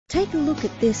Take a look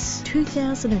at this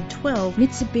 2012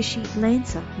 Mitsubishi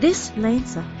Lancer. This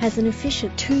Lancer has an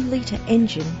efficient 2-litre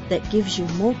engine that gives you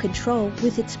more control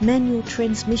with its manual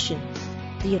transmission.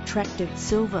 The attractive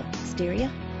silver exterior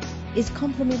is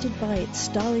complemented by its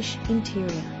stylish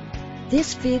interior.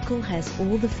 This vehicle has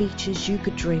all the features you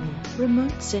could dream of: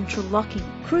 remote central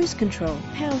locking, cruise control,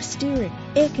 power steering,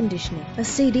 air conditioning, a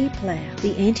CD player.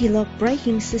 The anti-lock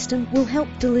braking system will help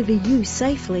deliver you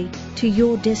safely to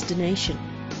your destination,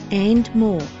 and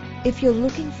more. If you're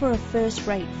looking for a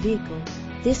first-rate vehicle,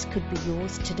 this could be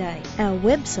yours today. Our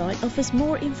website offers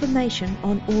more information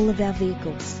on all of our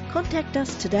vehicles. Contact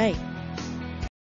us today.